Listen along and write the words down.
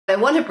I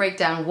want to break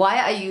down why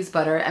I use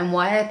butter and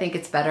why I think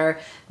it's better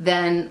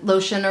than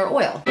lotion or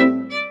oil.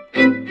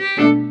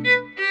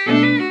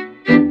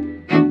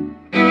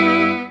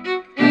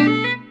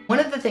 One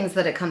of the things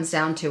that it comes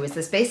down to is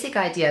this basic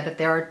idea that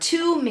there are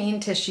two main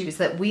tissues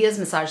that we as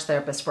massage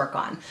therapists work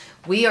on.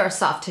 We are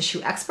soft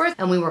tissue experts,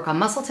 and we work on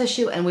muscle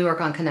tissue, and we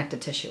work on connective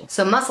tissue.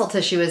 So muscle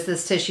tissue is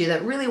this tissue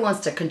that really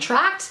wants to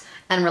contract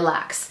and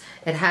relax.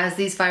 It has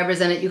these fibers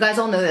in it. You guys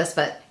all know this,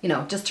 but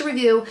just to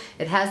review,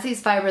 it has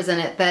these fibers in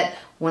it that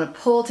want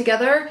to pull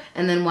together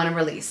and then want to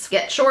release.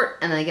 Get short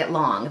and then get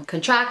long.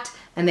 Contract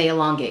and they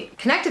elongate.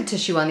 Connective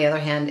tissue, on the other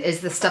hand,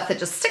 is the stuff that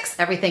just sticks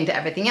everything to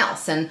everything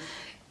else. And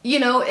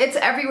it's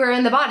everywhere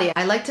in the body.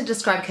 I like to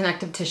describe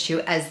connective tissue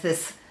as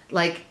this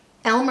like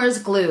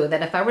Elmer's glue,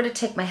 that if I were to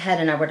take my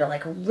head and I were to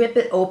like rip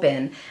it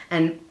open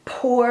and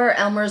pour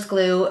Elmer's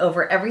glue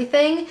over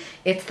everything,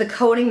 it's the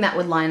coating that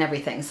would line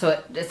everything. So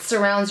it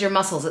surrounds your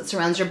muscles, it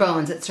surrounds your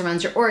bones, it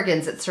surrounds your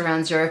organs, it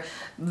surrounds your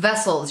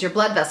vessels, your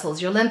blood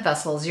vessels, your lymph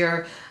vessels,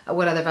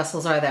 what other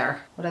vessels are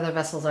there? What other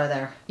vessels are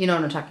there? You know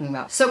what I'm talking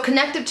about. So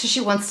connective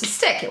tissue wants to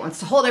stick, it wants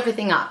to hold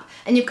everything up.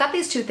 And you've got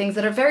these two things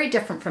that are very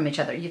different from each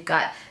other. You've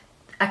got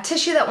a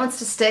tissue that wants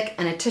to stick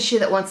and a tissue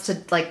that wants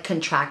to like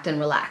contract and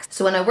relax.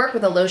 So when I work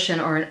with a lotion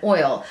or an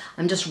oil,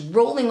 I'm just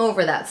rolling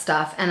over that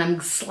stuff and I'm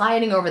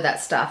sliding over that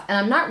stuff and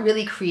I'm not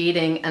really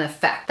creating an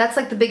effect. That's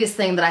like the biggest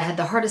thing that I had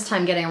the hardest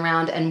time getting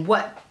around and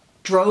what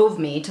drove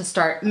me to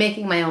start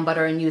making my own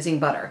butter and using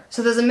butter.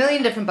 So there's a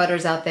million different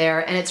butters out there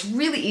and it's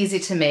really easy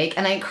to make,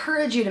 and I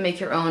encourage you to make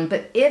your own,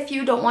 but if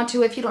you don't want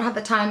to, if you don't have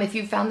the time, if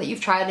you found that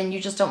you've tried and you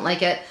just don't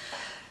like it,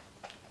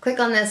 click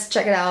on this,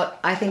 check it out.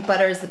 I think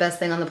butter is the best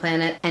thing on the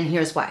planet, and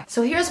here's why.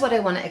 So here's what I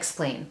want to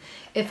explain.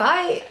 If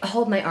I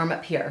hold my arm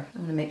up here,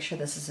 I'm gonna make sure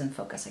this is in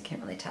focus, I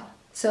can't really tell.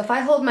 So if I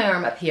hold my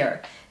arm up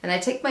here, and I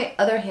take my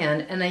other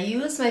hand and I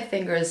use my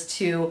fingers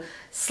to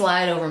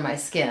slide over my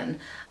skin,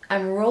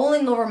 I'm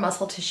rolling over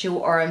muscle tissue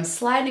or I'm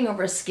sliding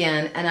over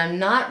skin, and I'm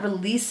not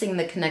releasing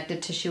the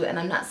connective tissue and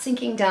I'm not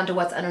sinking down to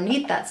what's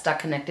underneath that stuck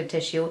connective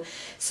tissue.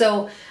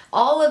 So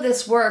all of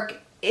this work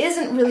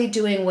isn't really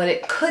doing what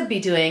it could be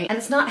doing, and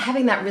it's not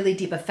having that really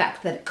deep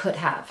effect that it could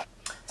have.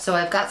 So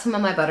I've got some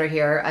of my butter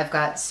here. I've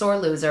got Sore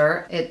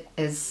Loser. It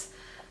is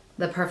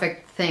the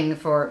perfect thing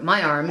for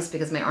my arms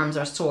because my arms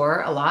are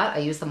sore a lot. I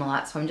use them a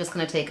lot, so I'm just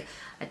gonna take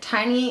a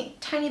tiny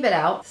bit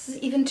out. This is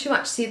even too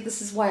much. See,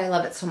 this is why I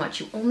love it so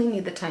much. You only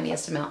need the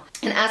tiniest amount.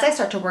 And as I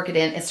start to work it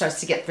in, it starts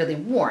to get really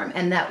warm,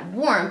 and that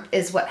warmth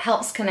is what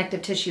helps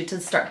connective tissue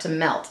to start to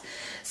melt.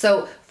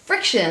 So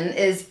friction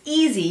is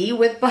easy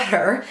with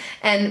butter,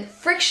 and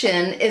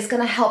friction is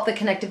gonna help the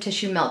connective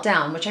tissue melt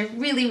down, which I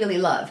really, really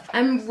love.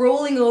 I'm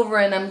rolling over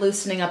and I'm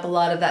loosening up a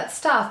lot of that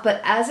stuff, but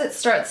as it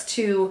starts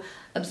to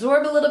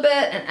absorb a little bit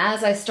and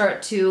as I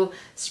start to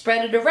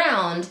spread it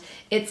around,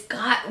 it's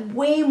got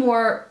way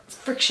more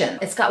friction.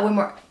 It's got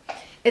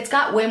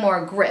way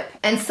more grip.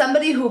 And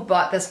somebody who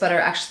bought this butter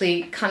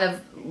actually kind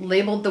of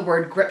labeled the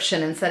word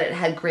gription and said it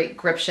had great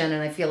gription,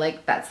 and I feel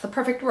like that's the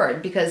perfect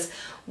word because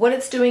what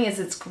it's doing is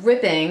it's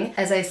gripping.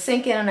 As I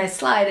sink in and I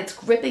slide, it's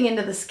gripping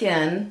into the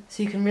skin.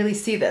 So you can really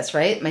see this,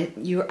 right?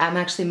 I'm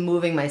actually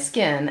moving my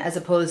skin as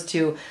opposed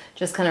to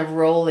just kind of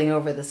rolling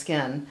over the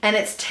skin. And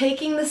it's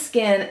taking the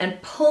skin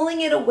and pulling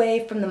it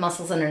away from the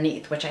muscles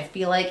underneath, which I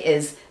feel like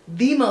is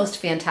the most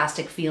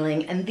fantastic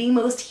feeling and the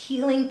most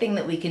healing thing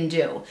that we can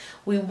do.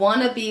 We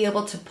want to be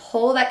able to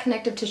pull that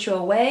connective tissue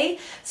away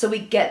so we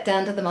get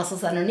down to the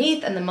muscles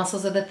underneath, and the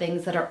muscles are the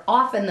things that are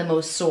often the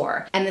most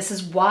sore. And this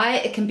is why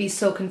it can be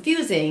so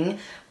confusing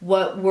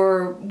what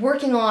we're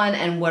working on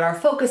and what our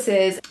focus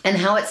is, and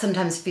how it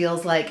sometimes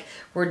feels like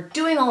we're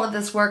doing all of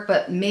this work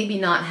but maybe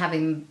not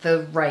having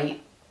the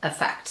right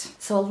effect.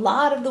 So a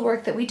lot of the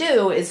work that we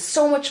do is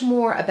so much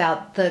more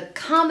about the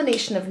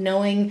combination of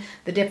knowing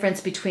the difference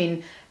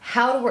between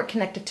how to work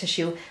connective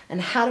tissue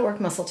and how to work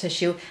muscle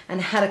tissue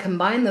and how to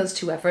combine those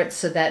two efforts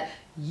so that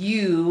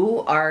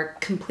you are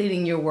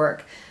completing your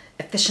work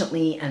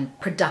efficiently and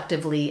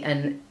productively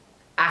and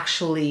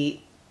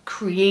actually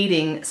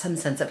creating some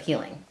sense of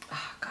healing.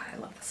 Oh God, I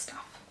love this stuff.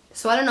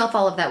 So I don't know if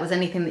all of that was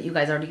anything that you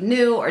guys already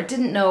knew or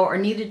didn't know or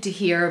needed to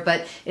hear,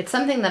 but it's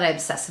something that I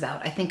obsess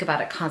about. I think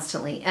about it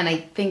constantly. And I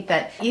think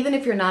that even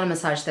if you're not a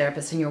massage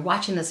therapist and you're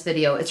watching this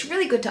video, it's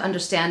really good to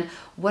understand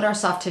what our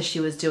soft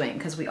tissue is doing,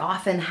 because we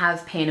often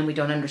have pain and we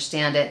don't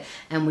understand it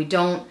and we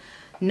don't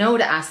know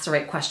to ask the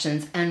right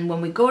questions. And when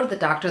we go to the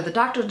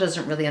doctor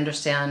doesn't really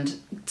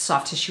understand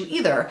soft tissue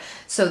either.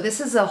 So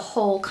this is a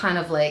whole kind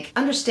of like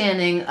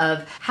understanding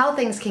of how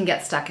things can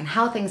get stuck and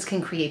how things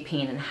can create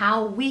pain and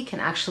how we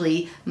can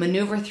actually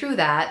maneuver through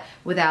that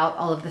without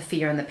all of the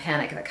fear and the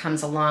panic that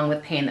comes along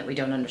with pain that we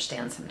don't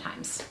understand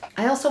sometimes.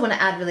 I also want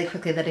to add really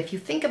quickly that if you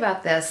think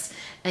about this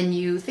and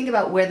you think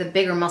about where the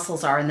bigger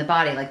muscles are in the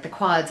body, like the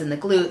quads and the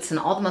glutes and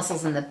all the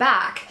muscles in the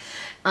back,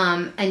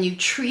 and you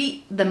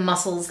treat the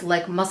muscles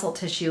like muscle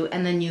tissue,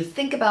 and then you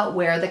think about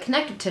where the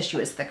connective tissue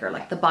is thicker,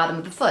 like the bottom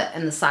of the foot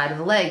and the side of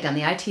the leg down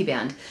the IT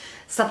band,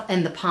 stuff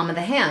in the palm of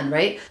the hand,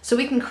 right? So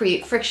we can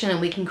create friction and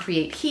we can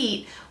create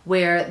heat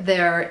where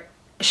there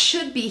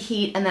should be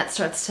heat and that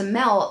starts to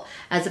melt,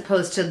 as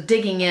opposed to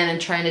digging in and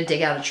trying to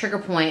dig out a trigger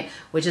point,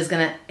 which is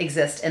gonna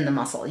exist in the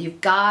muscle.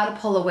 You've gotta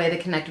pull away the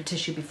connective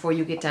tissue before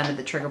you get down to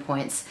the trigger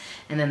points.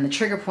 And then the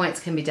trigger points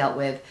can be dealt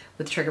with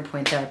trigger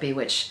point therapy,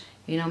 which,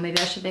 you know, maybe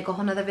I should make a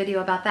whole nother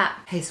video about that.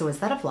 Hey, so is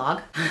that a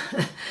vlog?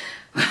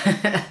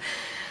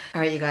 All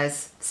right, you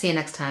guys, see you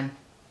next time.